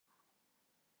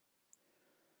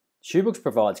Shoebooks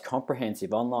provides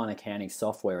comprehensive online accounting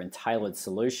software and tailored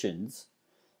solutions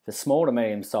for small to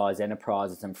medium-sized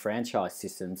enterprises and franchise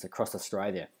systems across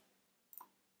Australia.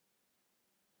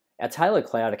 Our tailored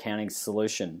cloud accounting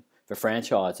solution for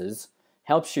franchises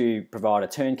helps you provide a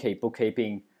turnkey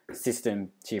bookkeeping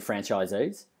system to your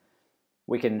franchisees.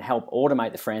 We can help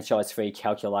automate the franchise fee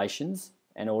calculations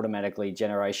and automatically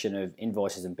generation of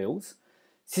invoices and bills,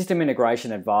 system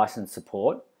integration advice and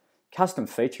support, custom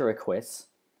feature requests,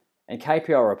 and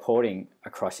KPI reporting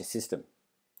across your system.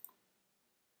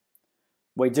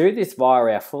 We do this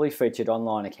via our fully featured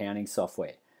online accounting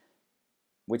software,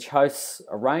 which hosts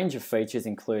a range of features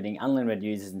including unlimited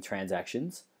users and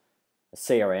transactions, a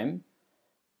CRM,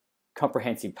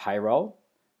 comprehensive payroll,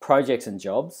 projects and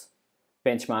jobs,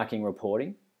 benchmarking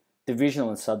reporting, divisional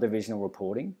and subdivisional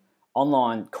reporting,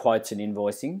 online quotes and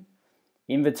invoicing,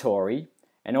 inventory,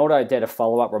 an auto debtor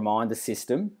follow-up reminder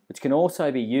system, which can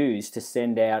also be used to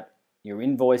send out your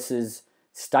invoices,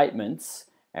 statements,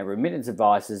 and remittance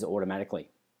advices automatically.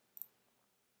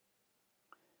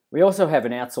 We also have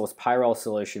an outsourced payroll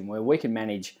solution where we can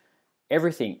manage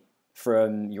everything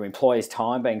from your employee's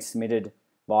time being submitted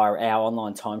via our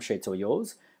online timesheets or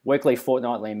yours, weekly,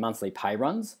 fortnightly, and monthly pay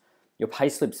runs, your pay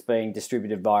slips being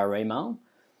distributed via email,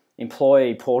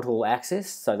 employee portal access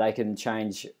so they can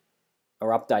change or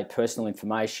update personal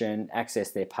information,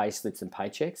 access their pay slips and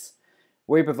paychecks.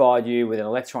 We provide you with an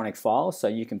electronic file so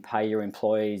you can pay your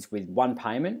employees with one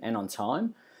payment and on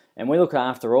time, and we look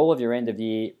after all of your end of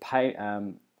year pay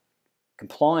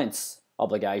compliance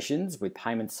obligations with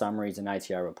payment summaries and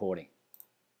ATO reporting.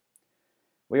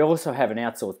 We also have an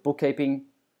outsourced bookkeeping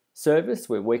service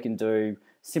where we can do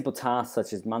simple tasks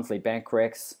such as monthly bank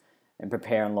recs and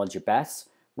prepare and lodge your BAS,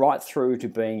 right through to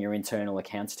being your internal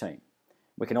accounts team.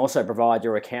 We can also provide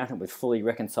your accountant with fully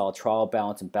reconciled trial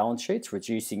balance and balance sheets,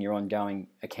 reducing your ongoing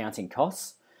accounting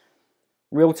costs,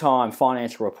 real-time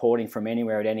financial reporting from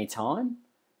anywhere at any time,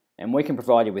 and we can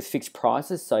provide you with fixed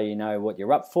prices so you know what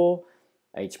you're up for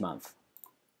each month.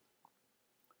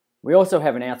 We also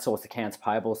have an outsourced accounts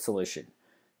payable solution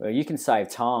where you can save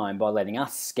time by letting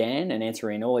us scan and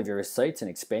enter in all of your receipts and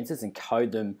expenses and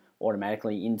code them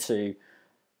automatically into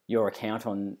your account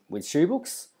with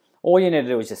Shoebooks. All you need to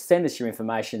do is just send us your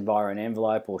information via an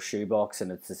envelope or shoebox,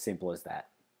 and it's as simple as that.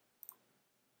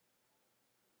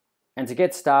 And to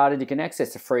get started, you can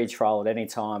access a free trial at any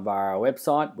time via our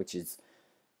website, which is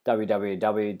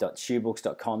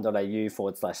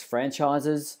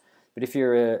www.shoebooks.com.au/franchises. But if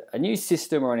you're a new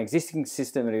system or an existing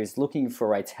system that is looking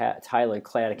for a tailored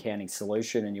cloud accounting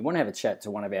solution and you want to have a chat to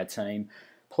one of our team,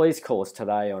 please call us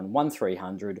today on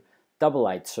 1300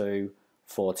 882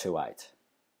 428.